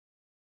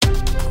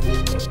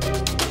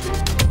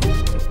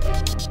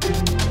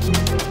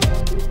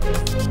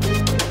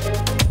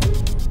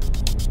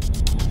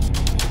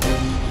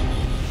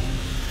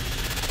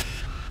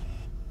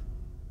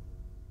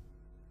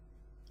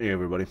Hey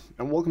everybody,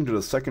 and welcome to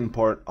the second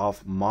part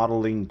of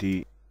modeling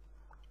the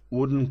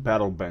wooden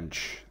paddle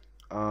bench.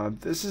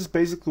 This is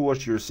basically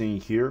what you're seeing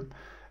here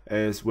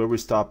is where we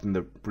stopped in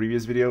the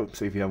previous video,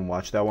 so if you haven't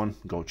watched that one,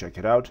 go check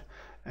it out.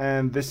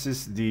 And this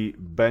is the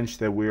bench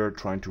that we're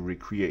trying to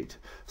recreate.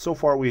 So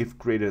far we've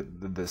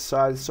created this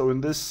size, so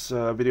in this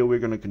video we're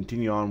going to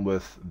continue on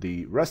with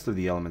the rest of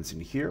the elements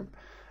in here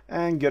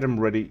and get them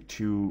ready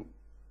to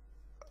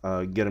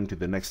get them to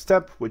the next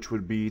step, which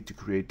would be to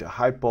create the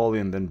high poly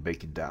and then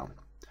bake it down.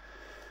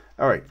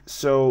 Alright,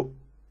 so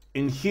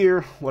in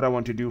here what I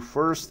want to do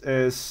first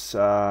is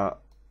I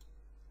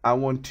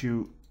want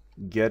to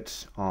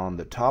get on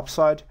the top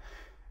side,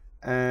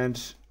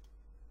 and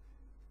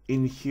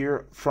in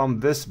here from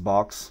this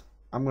box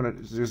I'm gonna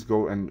just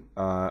go and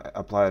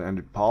apply an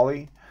ended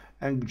poly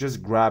and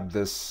just grab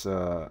this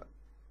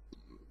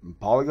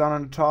polygon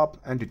on the top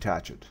and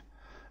detach it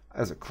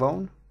as a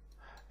clone.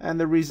 And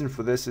the reason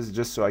for this is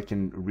just so I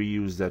can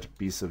reuse that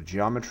piece of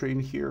geometry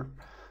in here.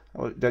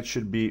 That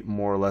should be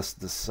more or less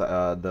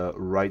the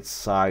right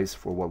size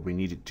for what we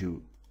need it to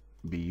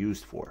be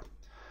used for,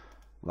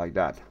 like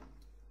that.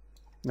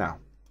 Now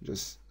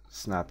just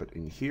snap it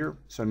in here.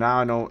 So now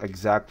I know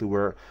exactly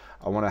where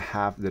I want to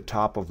have the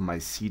top of my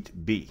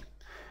seat be.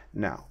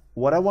 Now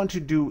what I want to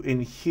do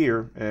in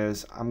here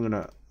is I'm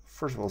gonna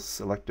first of all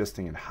select this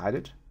thing and hide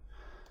it.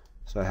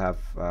 So I have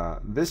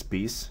this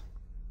piece,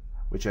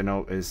 which I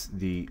know is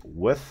the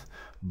width,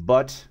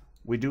 but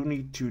we do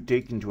need to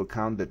take into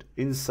account that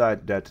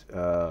inside that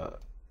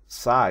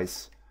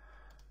size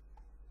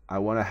I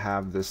want to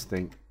have this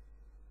thing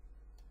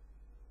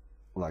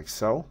like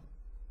so.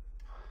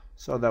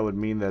 So that would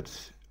mean that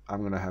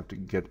I'm gonna have to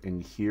get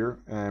in here,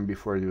 and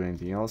before I do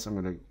anything else I'm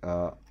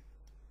gonna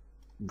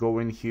go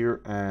in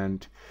here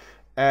and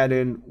add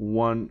in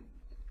one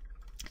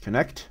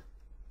connect,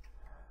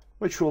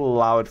 which will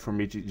allow it for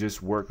me to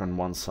just work on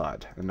one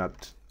side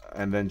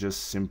and then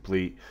just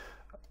simply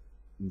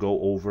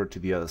go over to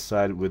the other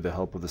side with the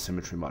help of the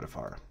symmetry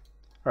modifier.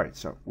 Alright,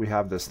 so we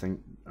have this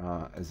thing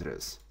as it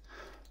is.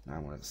 Now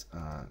I'm going to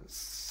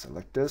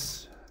select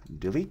this,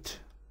 delete,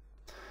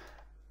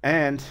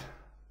 and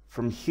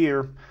from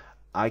here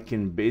I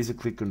can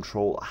basically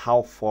control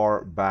how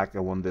far back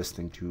I want this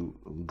thing to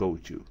go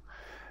to.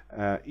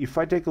 If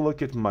I take a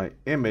look at my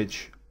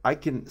image, I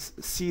can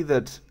see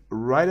that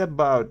right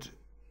about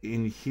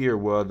in here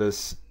where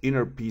this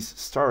inner piece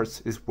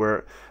starts is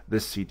where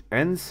this seat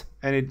ends,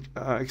 and it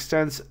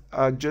extends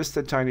just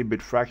a tiny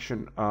bit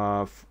fraction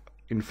of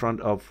in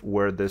front of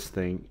where this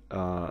thing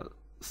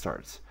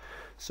starts.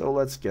 So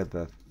let's get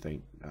that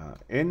thing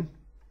in.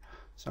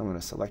 So I'm going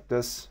to select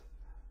this,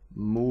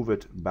 move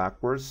it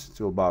backwards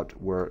to about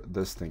where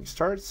this thing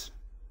starts,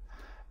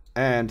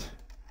 and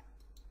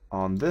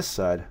on this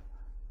side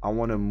I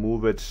want to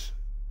move it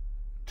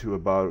to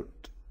about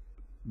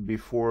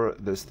before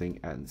this thing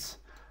ends,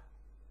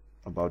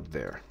 about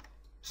there.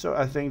 So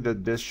I think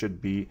that this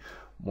should be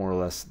more or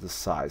less the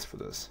size for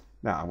this.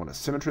 Now I want to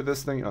symmetry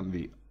this thing on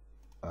the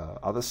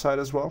other side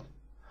as well,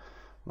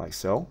 like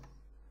so.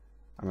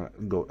 I'm going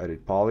to go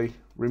edit poly,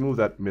 remove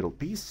that middle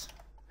piece,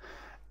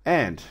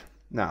 and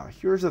now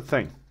here's the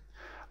thing.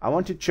 I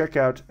want to check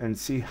out and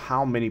see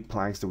how many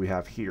planks do we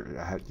have here.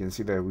 You can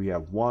see that we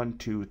have 1,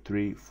 2,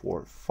 3,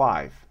 4,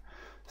 5.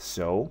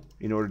 So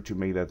in order to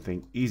make that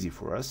thing easy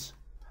for us,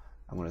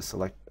 I'm going to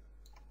select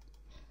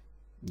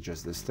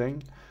just this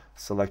thing,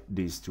 select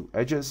these two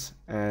edges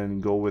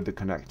and go with the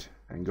connect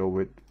and go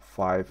with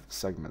 5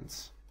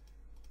 segments,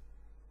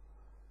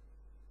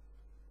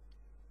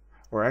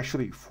 or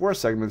actually 4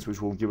 segments,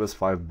 which will give us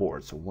 5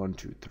 boards. So 1,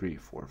 2, 3,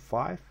 4,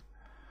 5.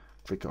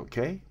 Click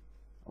OK,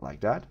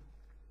 like that.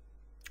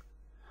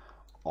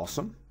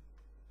 Awesome.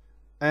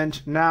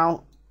 And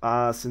now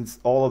since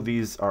all of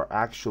these are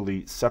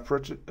actually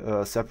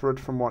separate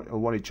from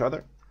one each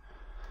other,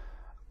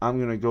 I'm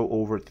gonna go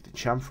over to the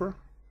chamfer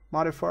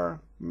modifier,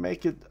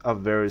 make it a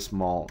very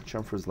small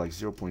chamfer, is like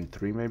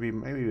 0.3, maybe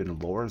even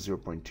lower,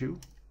 0.2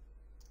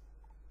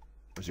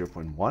 or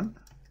 0.1.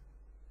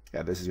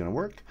 Yeah, this is gonna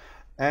work.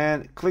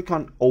 And click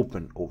on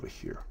open over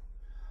here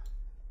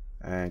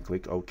and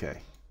click OK.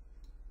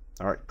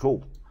 All right,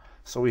 cool.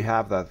 So we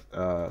have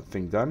that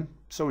thing done.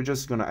 So we're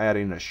just gonna add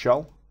in a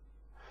shell.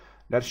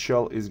 That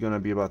shell is gonna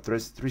be about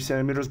 3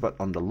 centimeters, but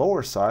on the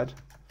lower side,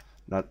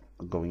 not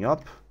going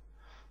up.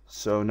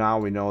 So now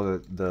we know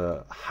that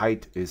the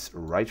height is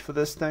right for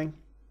this thing,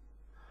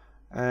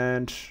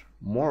 and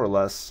more or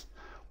less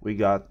we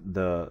got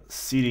the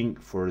seating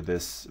for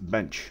this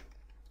bench.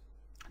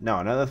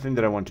 Now another thing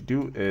that I want to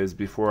do is,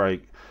 before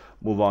I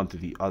move on to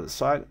the other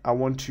side, I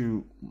want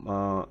to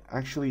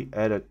actually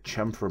add a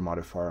chamfer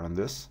modifier on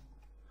this.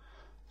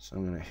 So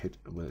I'm going to hit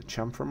with a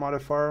chamfer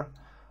modifier,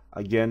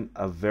 again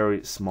a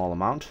very small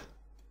amount.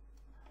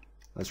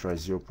 Let's try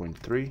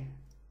 0.3.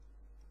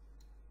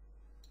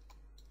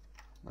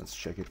 Let's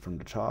check it from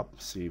the top,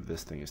 see if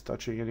this thing is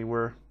touching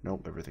anywhere.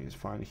 Nope, everything is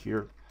fine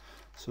here.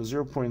 So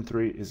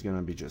 0.3 is going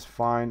to be just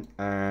fine,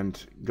 and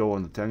go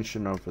on the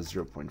tension of a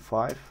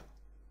 0.5,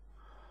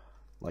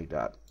 like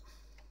that.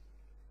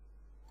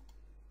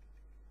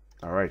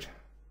 All right,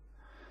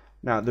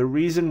 Now, the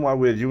reason why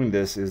we're doing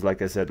this is,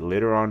 like I said,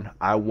 later on,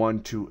 I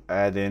want to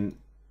add in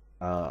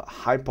a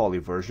high poly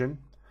version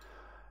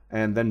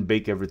and then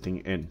bake everything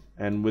in.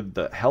 And with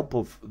the help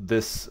of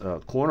this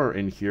corner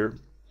in here,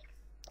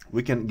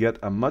 we can get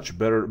a much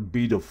better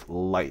bead of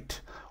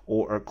light,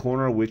 or a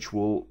corner which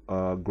will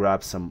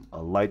grab some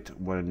light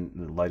when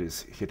the light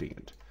is hitting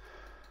it.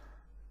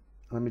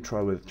 Let me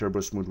try with Turbo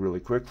Smooth really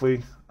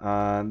quickly.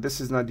 This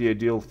is not the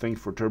ideal thing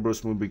for Turbo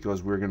Smooth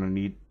because we're going to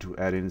need to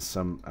add in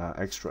some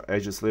extra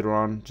edges later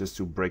on just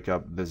to break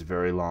up this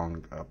very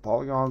long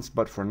polygons.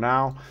 But for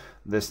now,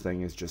 this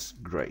thing is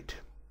just great.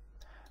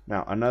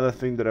 Now, another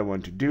thing that I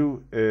want to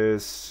do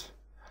is,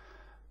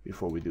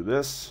 before we do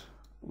this,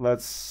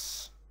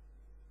 let's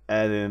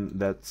add in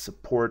that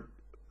support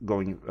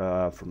going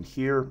from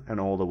here and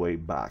all the way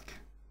back.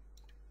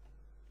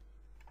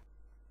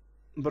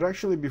 But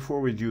actually, before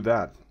we do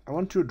that, I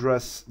want to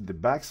address the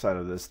back side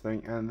of this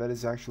thing, and that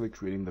is actually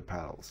creating the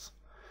paddles.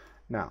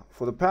 Now,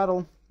 for the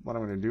paddle, what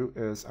I'm going to do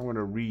is I'm going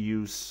to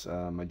reuse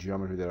my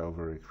geometry that I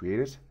already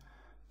created.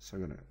 So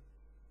I'm going to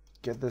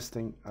get this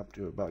thing up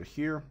to about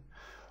here,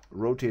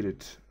 rotate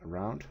it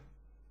around.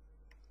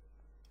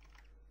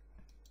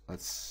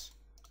 Let's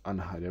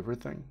unhide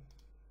everything.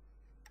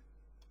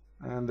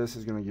 And this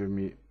is going to give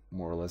me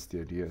more or less the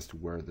idea as to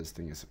where this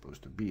thing is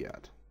supposed to be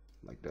at,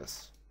 like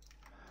this.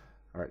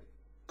 All right,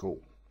 cool.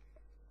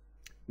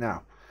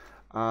 Now,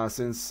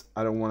 since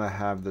I don't want to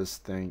have this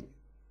thing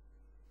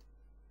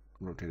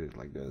rotated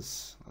like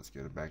this, let's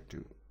get it back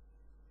to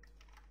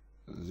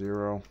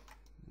 0,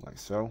 like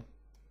so.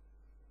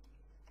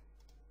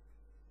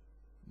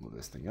 Move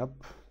this thing up.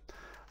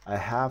 I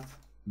have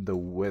the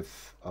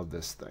width of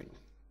this thing.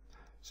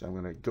 So I'm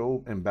going to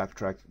go and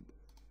backtrack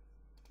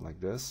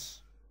like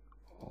this,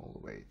 all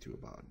the way to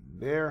about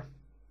there.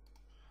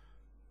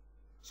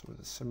 So with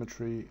the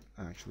symmetry,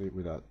 actually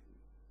without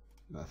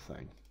that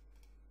thing.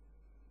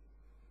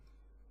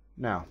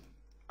 Now,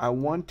 I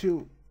want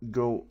to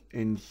go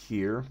in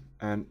here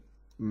and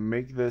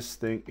make this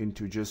thing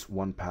into just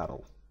one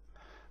paddle,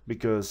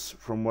 because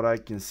from what I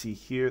can see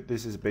here,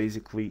 this is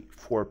basically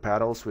 4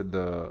 paddles with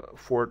the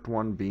 4th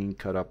one being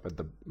cut up at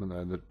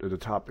the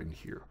top in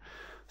here.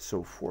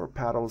 So 4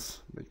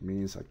 paddles, that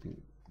means I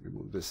can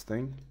remove this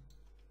thing,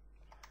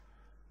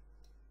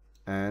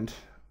 and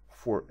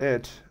for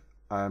it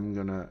I'm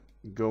gonna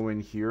go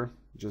in here,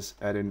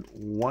 just add in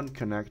 1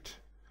 connect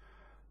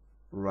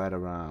right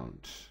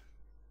around.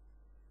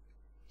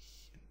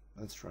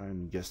 Let's try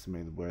and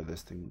guesstimate where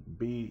this thing would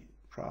be,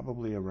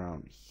 probably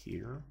around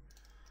here.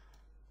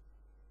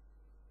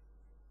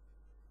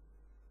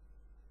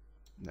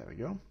 There we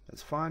go,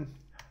 that's fine.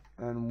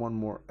 And 1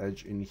 more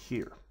edge in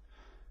here.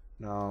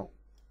 Now,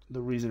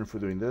 the reason for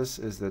doing this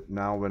is that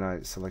now when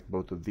I select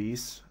both of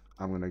these,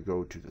 I'm going to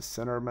go to the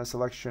center of my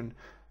selection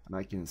and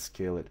I can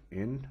scale it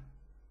in.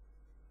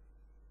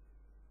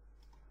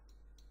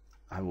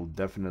 I will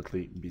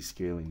definitely be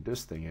scaling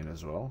this thing in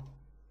as well.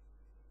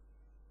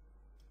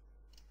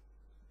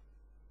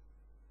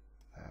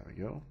 There we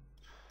go.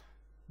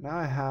 Now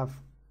I have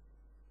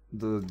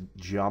the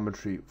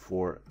geometry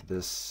for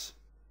this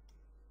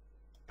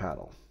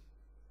paddle.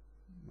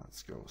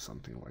 Let's go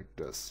something like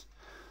this.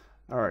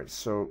 Alright,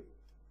 so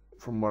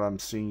from what I'm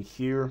seeing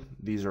here,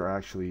 these are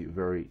actually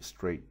very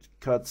straight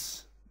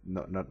cuts,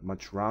 not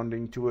much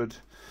rounding to it.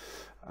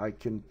 I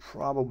can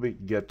probably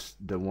get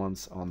the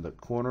ones on the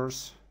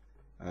corners,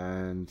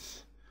 and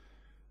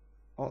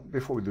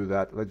before we do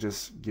that, let's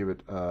just give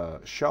it a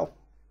shell.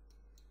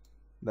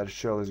 That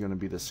shell is going to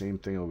be the same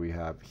thing that we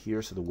have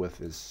here, so the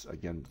width is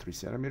again 3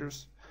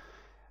 centimeters.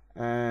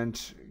 And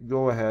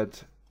go ahead,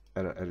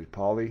 edit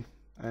poly,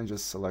 and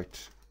just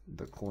select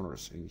the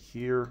corners in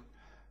here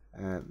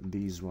and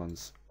these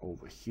ones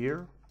over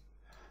here,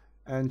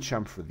 and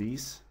chamfer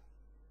these.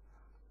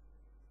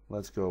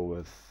 Let's go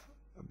with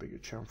a bigger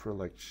chamfer,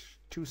 like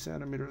 2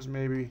 centimeters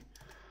maybe,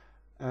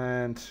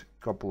 and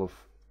a couple of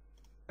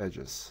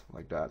edges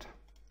like that.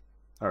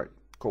 All right,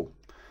 cool.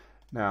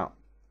 Now,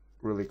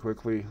 really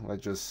quickly,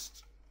 let's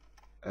just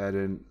add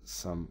in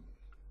some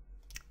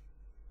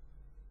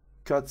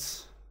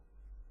cuts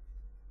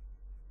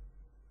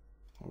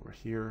over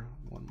here,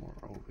 1 more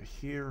over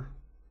here,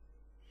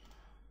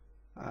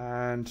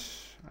 and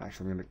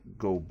actually I'm going to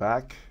go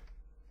back,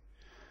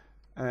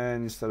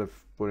 and instead of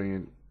putting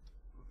in,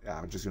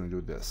 I'm just going to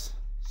do this.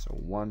 So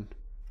 1,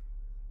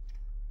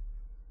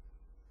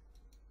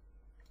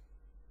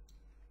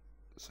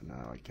 so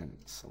now I can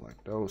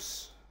select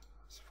those,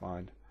 it's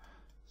fine.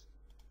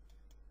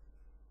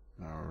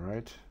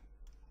 Alright.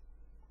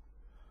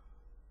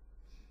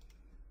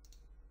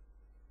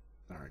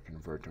 Alright,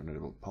 convert to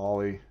editable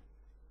poly.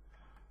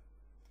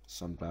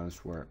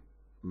 Sometimes where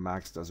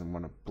Max doesn't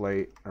want to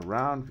play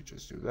around, we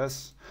just do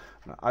this.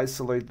 I'm going to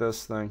isolate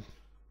this thing.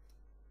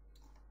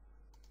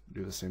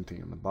 Do the same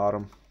thing on the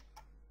bottom.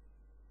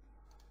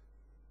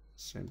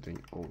 Same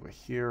thing over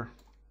here.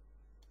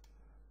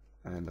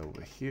 And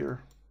over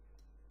here.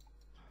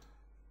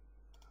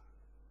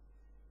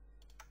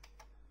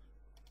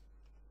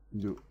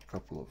 Do a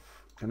couple of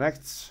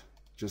connects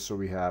just so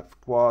we have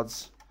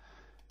quads.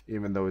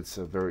 even though it's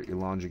a very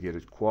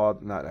elongated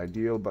quad, not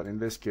ideal, but in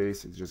this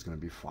case it's just going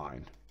to be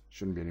fine.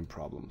 Shouldn't be any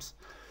problems.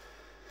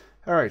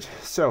 All right,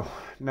 so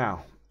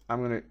now I'm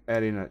going to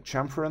add in a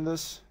chamfer in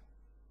this.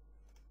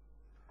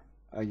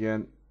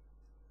 Again,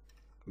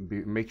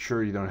 make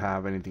sure you don't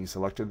have anything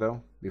selected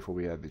though before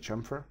we add the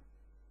chamfer.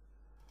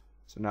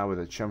 So now with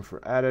the chamfer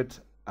added,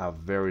 a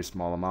very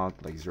small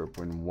amount, like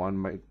 0.1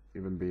 might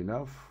even be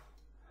enough.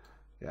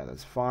 Yeah,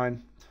 that's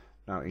fine.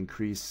 Now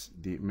increase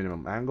the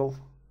minimum angle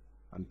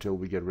until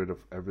we get rid of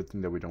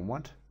everything that we don't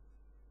want.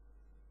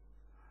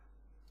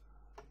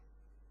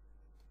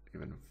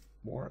 Even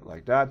more,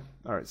 like that.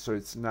 All right, so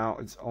it's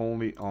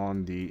only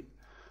on the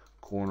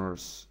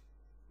corners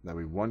that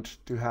we want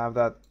to have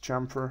that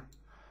chamfer,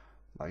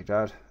 like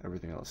that.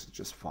 Everything else is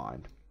just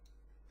fine.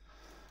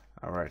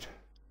 All right,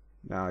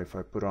 now if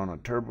I put on a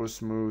turbo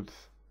smooth,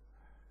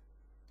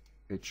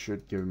 it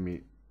should give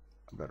me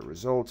a better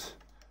result,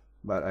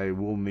 but I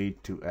will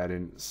need to add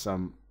in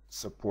some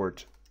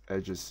support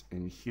edges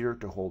in here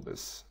to hold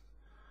this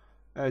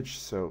edge.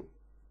 So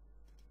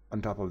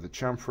on top of the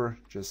chamfer,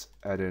 just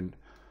add in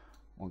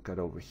one cut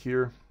over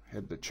here,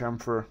 hit the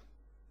chamfer,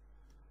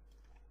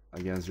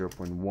 again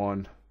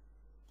 0.1,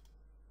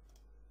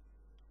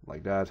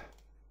 like that.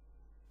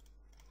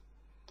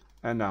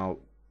 And now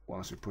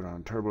once we put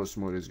on turbo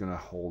smooth, it's going to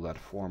hold that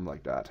form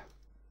like that.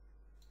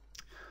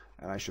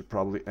 And I should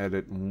probably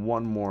edit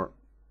one more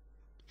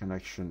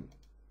connection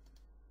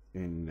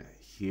in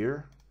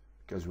here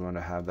because we want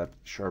to have that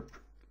sharp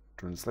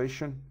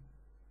translation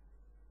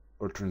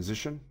or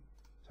transition.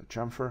 So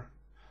chamfer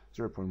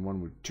 0.1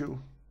 with 2.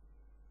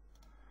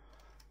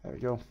 There we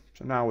go.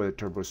 So now with the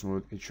turbo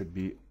smooth, it should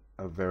be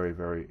a very,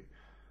 very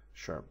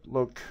sharp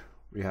look.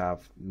 We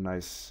have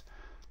nice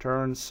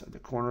turns at the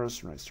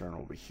corners, nice turn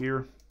over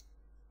here.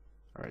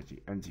 All right,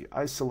 the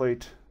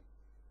anti-isolate.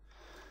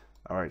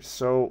 All right,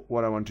 so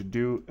what I want to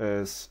do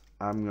is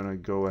I'm gonna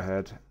go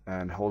ahead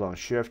and hold on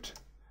shift,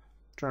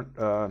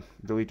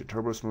 delete the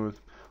turbo smooth,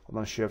 hold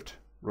on shift,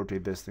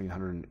 rotate this thing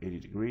 180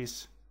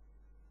 degrees,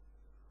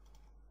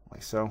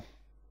 like so.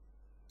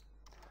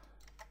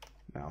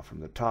 Now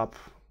from the top,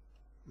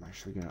 I'm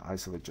actually gonna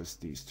isolate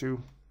just these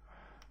two,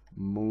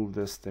 move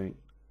this thing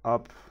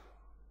up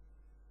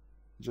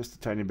just a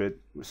tiny bit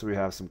so we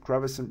have some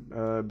crevice in,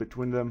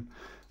 between them.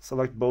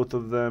 Select both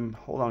of them,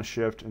 hold on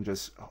shift, and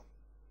just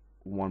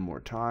one more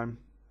time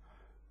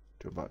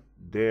to about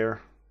there.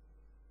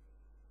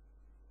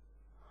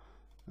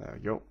 There we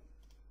go.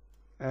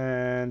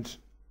 And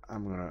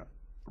I'm gonna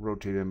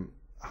rotate him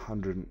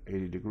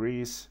 180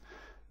 degrees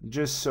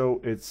just so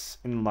it's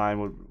in line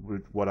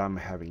with what I'm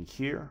having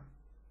here.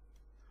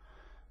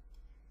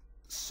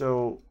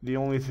 So the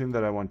only thing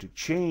that I want to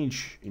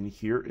change in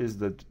here is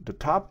that the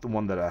top, the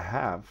one that I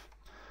have,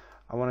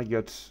 I want to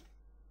get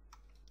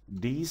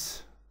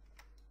these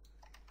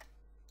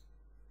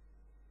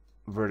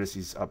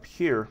vertices up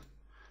here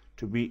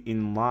to be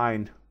in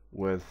line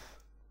with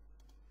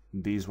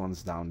these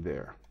ones down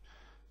there.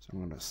 So I'm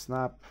going to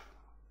snap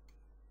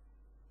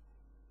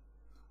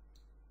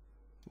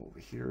over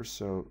here.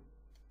 So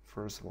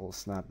first of all,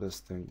 snap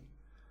this thing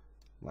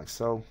like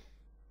so,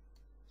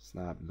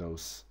 snap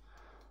those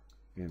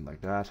in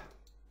like that,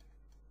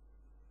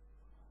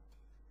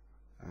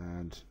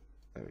 and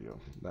there we go.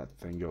 That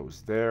thing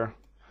goes there.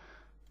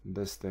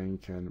 This thing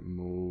can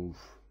move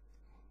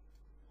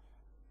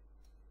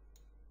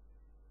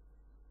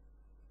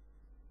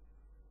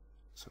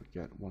so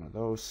get one of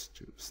those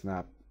to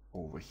snap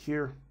over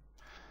here,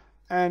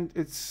 and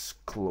it's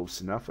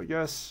close enough, I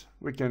guess.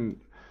 We can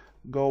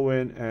go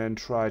in and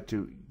try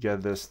to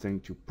get this thing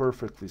to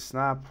perfectly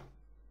snap.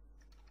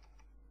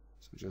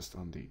 So just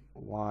on the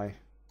Y.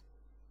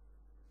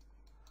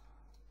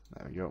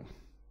 There we go.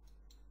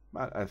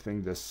 But I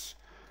think this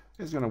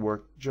is going to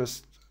work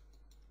just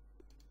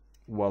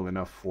well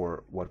enough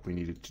for what we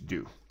needed to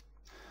do.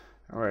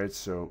 All right,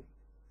 so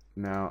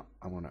now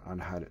I want to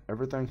unhide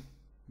everything,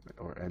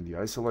 or end the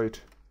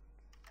isolate,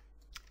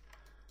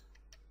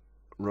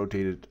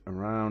 rotate it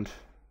around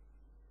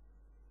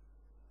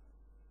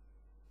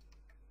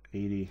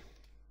 80,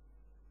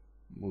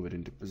 move it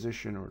into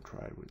position, or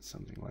try it with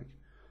something like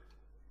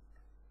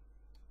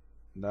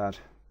that.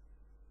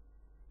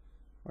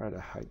 All right,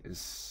 the height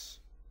is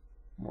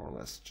more or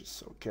less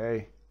just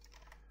okay.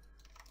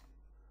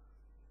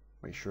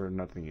 Make sure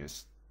nothing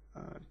is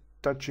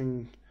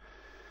touching.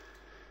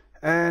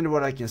 And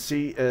what I can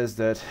see is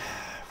that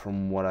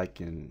from what I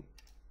can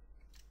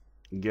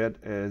get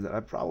is I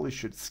probably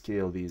should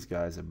scale these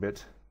guys a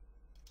bit.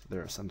 So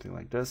there's something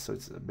like this, so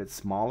it's a bit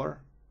smaller.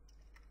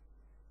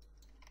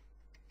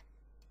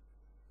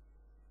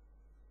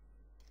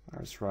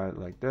 Let's try it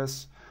like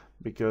this,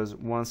 because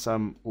once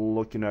I'm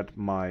looking at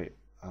my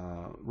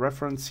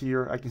reference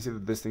here, I can see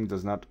that this thing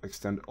does not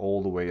extend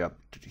all the way up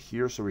to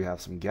here, so we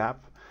have some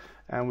gap.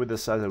 And with the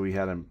size that we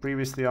had them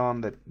previously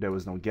on, that there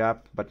was no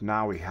gap, but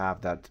now we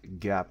have that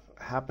gap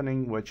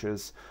happening, which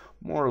is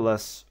more or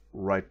less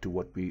right to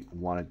what we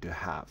wanted to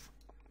have.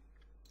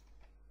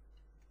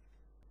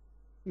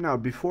 Now,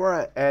 before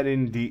I add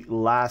in the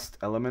last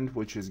element,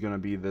 which is going to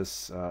be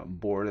this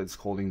board that's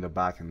holding the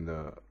back and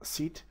the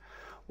seat,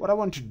 what I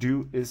want to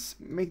do is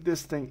make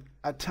this thing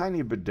a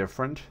tiny bit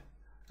different.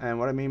 And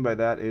what I mean by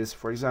that is,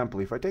 for example,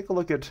 if I take a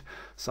look at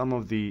some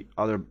of the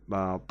other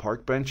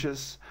park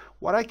benches,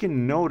 what I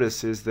can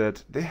notice is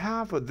that they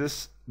have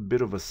this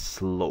bit of a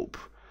slope.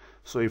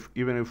 So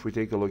even if we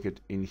take a look at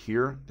in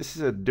here, this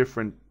is a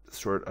different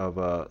sort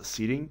of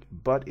seating,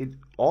 but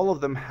all of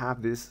them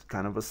have this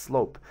kind of a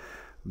slope,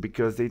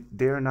 because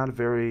they're not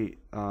very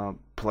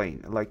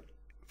plain. Like,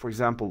 for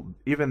example,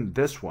 even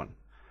this one,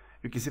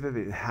 you can see that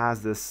it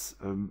has this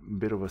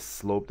bit of a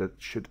slope that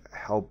should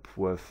help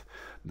with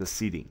the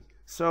seating.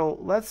 So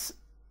let's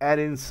add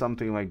in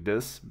something like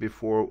this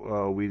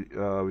before we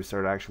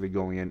start actually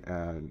going in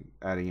and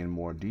adding in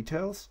more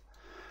details.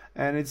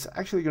 And it's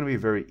actually going to be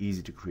very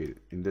easy to create it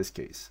in this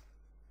case.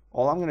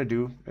 All I'm going to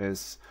do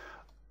is,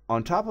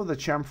 on top of the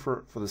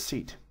chamfer for the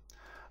seat,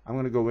 I'm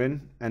going to go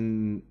in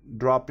and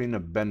drop in a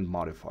bend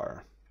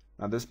modifier.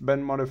 Now this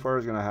bend modifier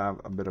is going to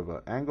have a bit of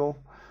an angle.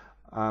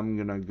 I'm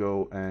going to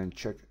go and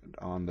check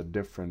on the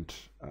different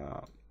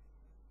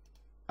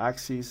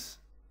axes.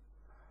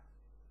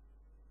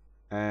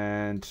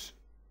 And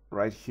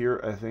right here,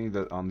 I think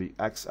that on the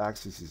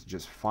x-axis is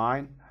just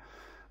fine.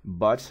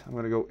 But I'm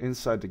going to go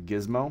inside the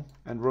gizmo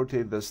and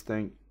rotate this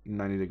thing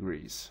 90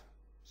 degrees.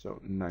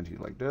 So 90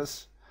 like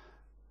this.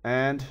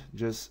 And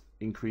just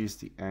increase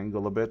the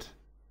angle a bit.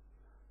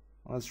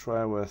 Let's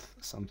try with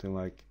something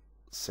like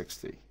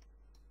 60.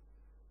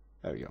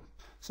 There we go.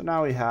 So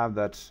now we have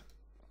that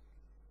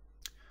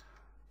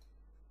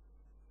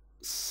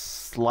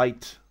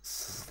slight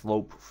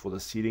slope for the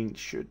seating.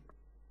 Should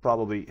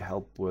probably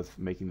help with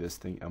making this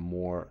thing a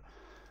more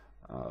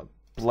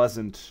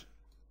pleasant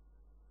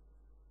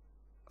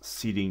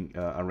seating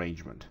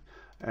arrangement.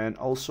 And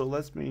also,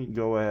 let me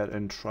go ahead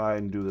and try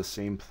and do the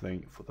same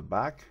thing for the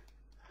back.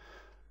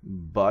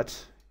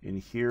 But in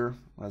here,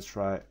 let's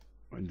try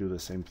and do the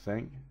same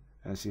thing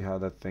and see how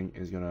that thing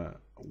is gonna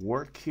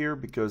work here,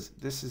 because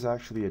this is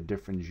actually a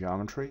different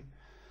geometry.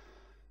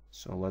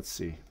 So let's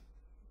see.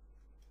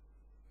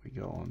 We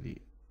go on the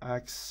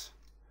X.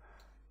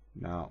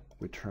 Now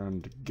we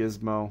turn the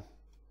gizmo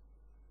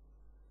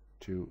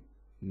to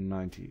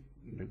 90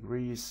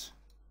 degrees.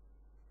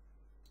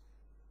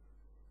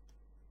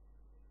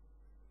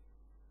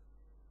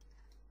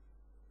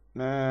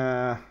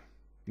 Nah,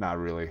 not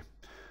really.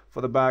 For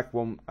the back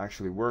won't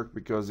actually work,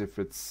 because if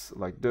it's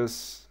like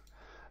this,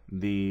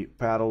 the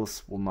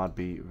paddles will not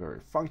be very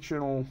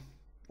functional,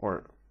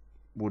 or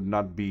would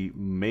not be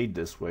made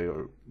this way,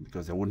 or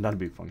because they would not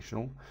be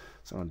functional.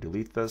 So I'm going to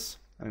delete this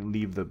and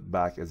leave the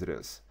back as it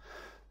is.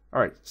 All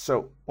right,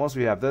 so once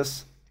we have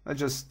this, let's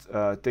just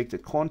take the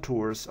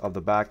contours of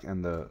the back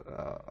and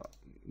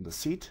the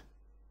seat,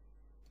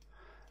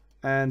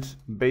 and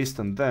based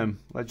on them,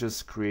 let's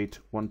just create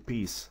one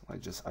piece.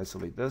 Let's just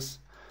isolate this.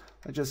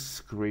 I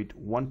just create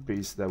one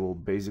piece that will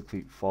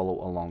basically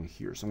follow along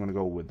here. So I'm going to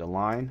go with the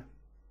line,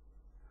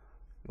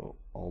 go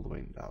all the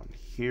way down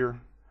here,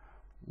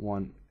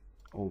 one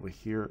over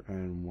here,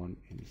 and one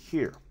in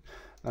here.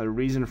 Now the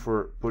reason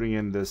for putting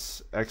in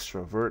this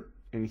extra vert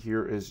in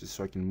here is just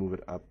so I can move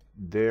it up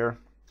there.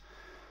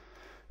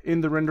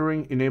 In the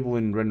rendering, enable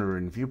in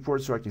rendering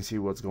viewport so I can see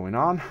what's going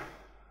on.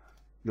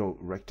 Go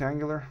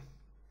rectangular,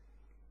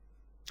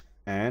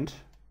 and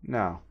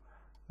now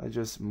I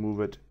just move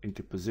it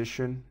into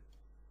position.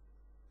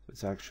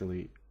 It's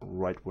actually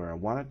right where I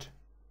want it.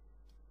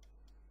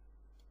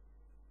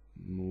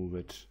 Move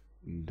it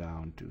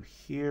down to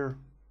here.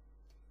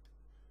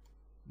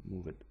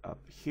 Move it up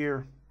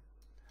here.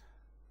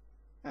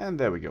 And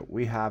there we go.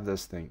 We have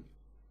this thing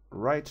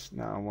right.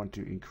 Now I want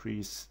to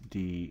increase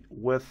the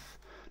width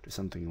to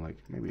something like,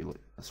 maybe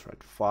let's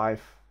write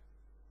 5.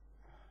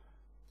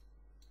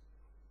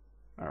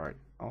 All right,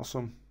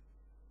 awesome.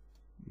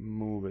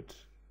 Move it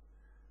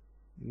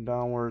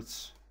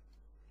downwards.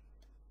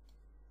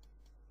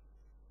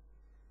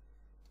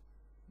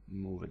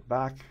 Move it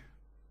back,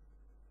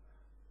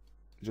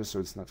 just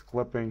so it's not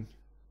clipping.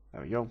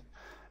 There we go.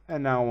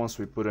 And now once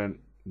we put in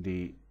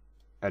the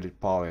edit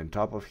poly on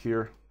top of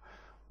here,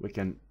 we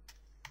can,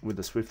 with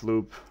the Swift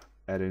loop,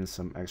 add in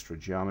some extra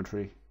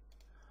geometry,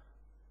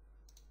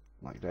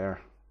 like there.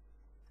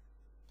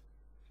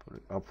 Put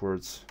it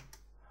upwards.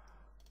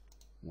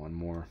 One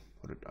more,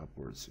 put it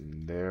upwards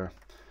in there.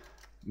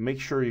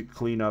 Make sure you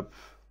clean up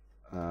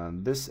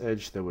this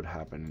edge that would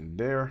happen in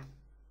there.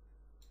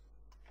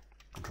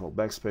 Control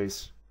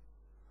backspace.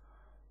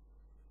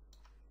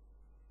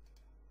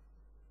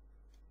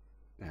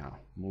 Now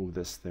move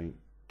this thing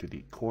to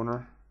the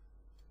corner,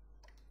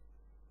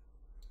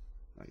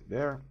 like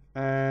there,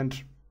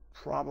 and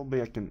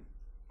probably I can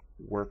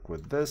work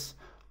with this,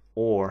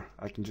 or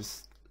I can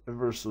just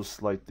ever so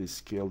slightly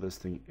scale this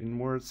thing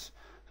inwards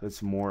so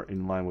it's more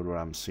in line with what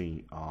I'm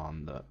seeing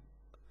on the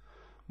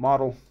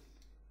model.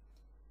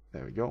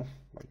 There we go,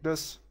 like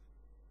this.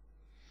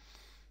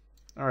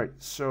 All right,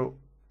 so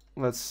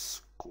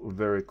let's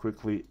very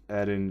quickly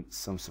add in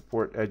some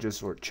support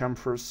edges or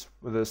chamfers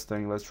with this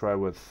thing. Let's try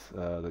with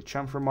the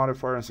chamfer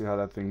modifier and see how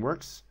that thing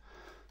works.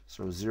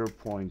 So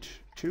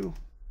 0.2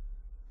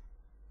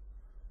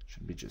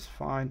 should be just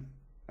fine.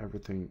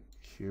 Everything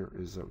here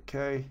is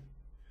okay.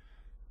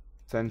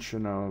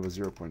 Tension of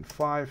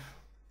 0.5.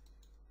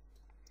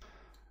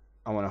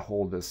 I want to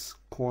hold this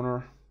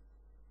corner.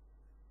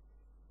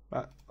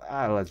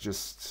 Let's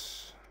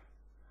just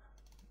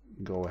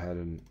go ahead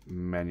and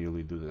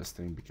manually do this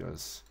thing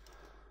because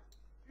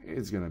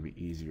it's gonna be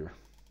easier.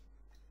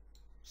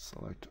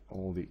 Select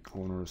all the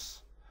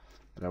corners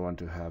that I want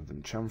to have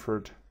them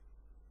chamfered.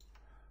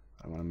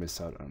 I don't want to miss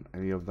out on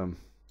any of them.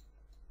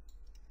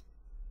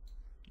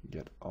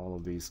 Get all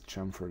of these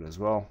chamfered as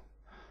well,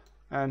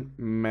 and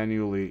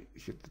manually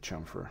hit the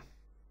chamfer.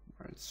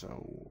 All right,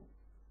 so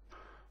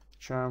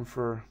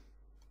chamfer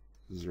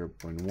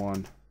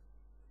 0.1.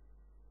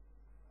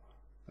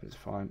 That is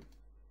fine.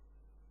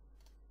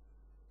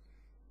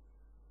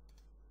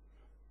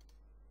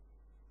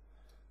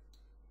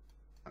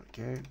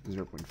 Okay,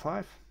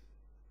 0.5.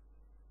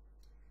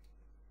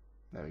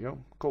 There we go.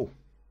 Cool.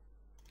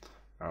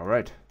 All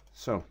right.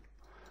 So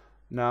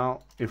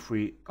now if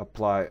we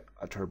apply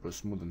a turbo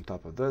smooth on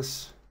top of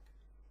this,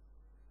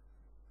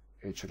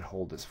 it should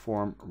hold this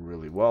form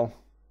really well.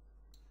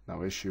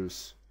 No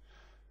issues.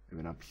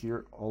 Even up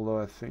here, although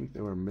I think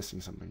they were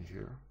missing something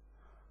here.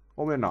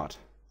 Well, we're not.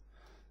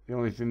 The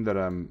only thing that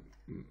I'm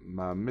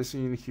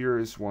missing in here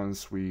is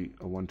once we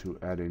want to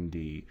add in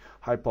the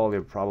high poly,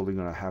 I'm probably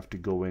going to have to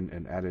go in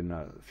and add in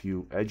a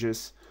few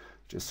edges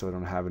just so I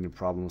don't have any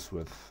problems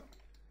with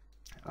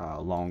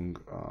long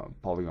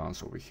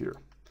polygons over here.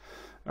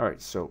 All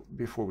right, so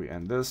before we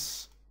end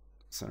this,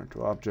 center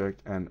to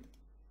object, and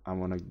I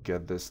want to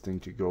get this thing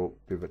to go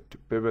pivot to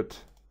pivot,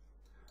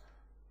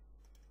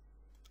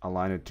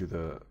 align it to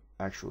the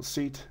actual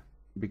seat,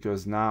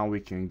 because now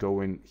we can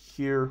go in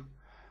here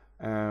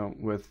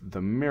with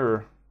the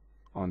mirror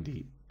on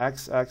the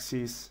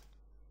x-axis.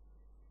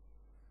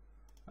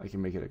 I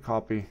can make it a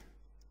copy,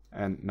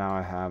 and now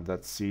I have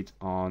that seat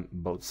on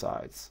both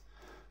sides.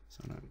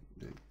 So I'm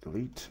going to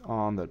delete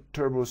on the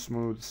turbo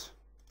smooths.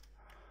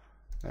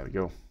 There we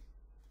go.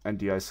 And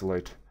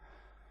de-isolate.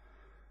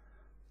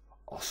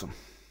 Awesome.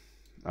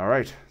 All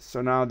right,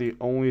 so now the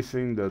only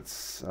thing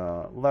that's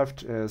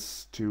left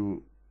is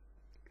to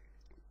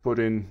put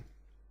in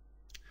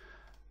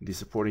the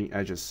supporting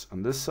edges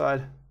on this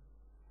side.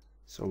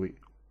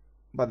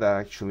 But that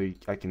actually,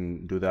 I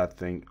can do that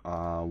thing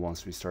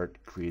once we start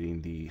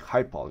creating the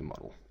high poly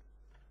model.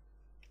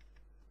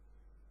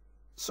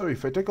 So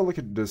if I take a look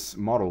at this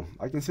model,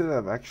 I can see that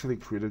I've actually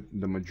created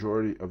the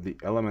majority of the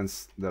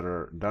elements that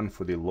are done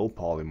for the low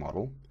poly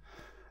model.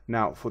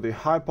 Now for the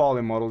high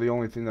poly model, the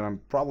only thing that I'm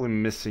probably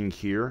missing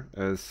here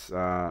is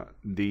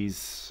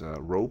these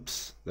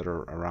ropes that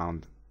are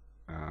around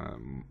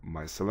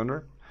my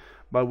cylinder.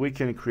 But we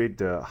can create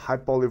the high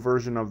poly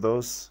version of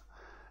those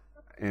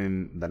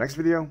in the next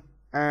video,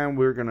 and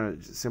we're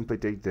gonna simply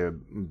take the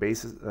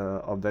basis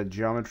of that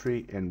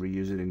geometry and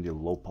reuse it in the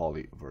low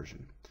poly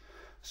version.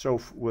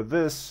 So with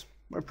this,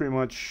 I pretty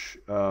much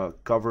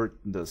covered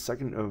the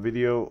second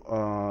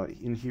video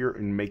in here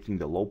in making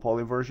the low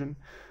poly version.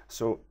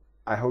 So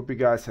I hope you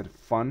guys had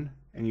fun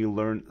and you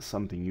learned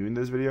something new in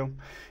this video.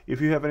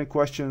 If you have any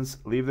questions,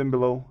 leave them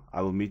below.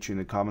 I will meet you in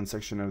the comment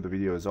section of the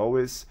video as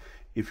always.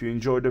 If you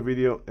enjoyed the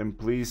video, then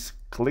please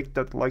click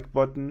that like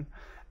button.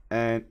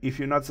 And if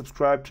you're not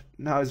subscribed,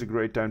 now is a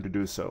great time to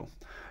do so.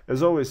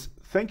 As always,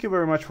 thank you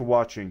very much for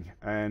watching,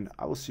 and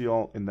I will see you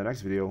all in the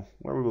next video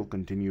where we will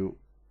continue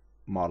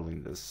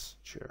modeling this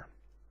chair.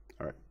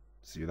 All right,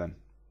 see you then.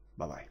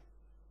 Bye-bye.